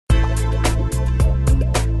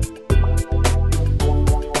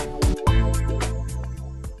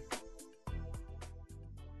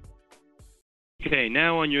Okay,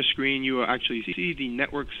 now on your screen you will actually see the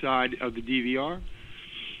network side of the DVR.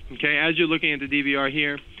 Okay, as you're looking at the DVR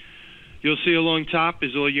here, you'll see along top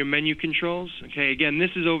is all your menu controls. Okay, again,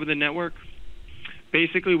 this is over the network.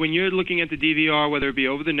 Basically, when you're looking at the DVR, whether it be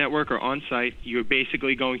over the network or on-site, you're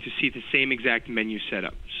basically going to see the same exact menu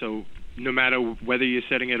setup. So no matter whether you're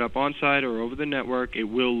setting it up on-site or over the network, it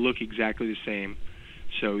will look exactly the same.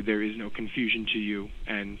 So there is no confusion to you,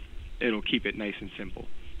 and it'll keep it nice and simple.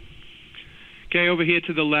 Okay, over here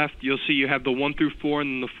to the left, you'll see you have the 1 through 4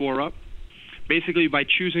 and the 4 up. Basically, by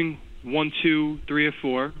choosing 1, 2, 3, or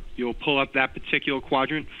 4, you'll pull up that particular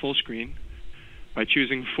quadrant full screen. By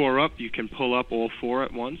choosing 4 up, you can pull up all 4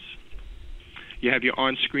 at once. You have your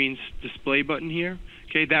on-screen display button here.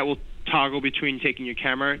 Okay, that will toggle between taking your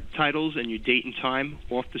camera titles and your date and time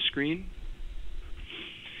off the screen.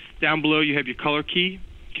 Down below, you have your color key.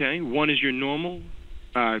 Okay, 1 is your normal,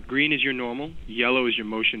 green is your normal, yellow is your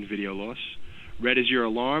motion video loss, red is your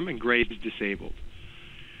alarm, and gray is disabled.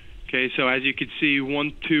 Okay, so as you can see,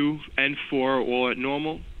 1, 2, and 4 are all at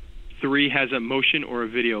normal. 3 has a motion or a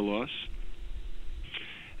video loss.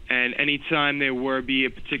 And anytime there were be a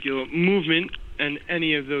particular movement in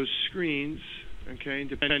any of those screens, okay,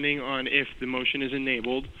 depending on if the motion is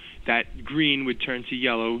enabled, that green would turn to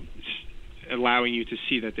yellow, allowing you to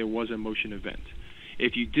see that there was a motion event.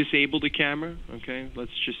 If you disable the camera, okay,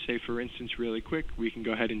 let's just say, for instance, really quick, we can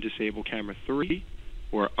go ahead and disable camera 3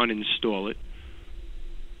 or uninstall it.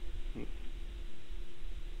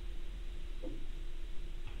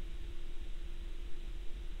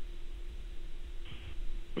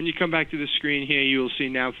 When you come back to the screen here, you'll see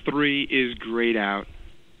now 3 is grayed out,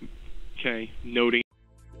 okay, noting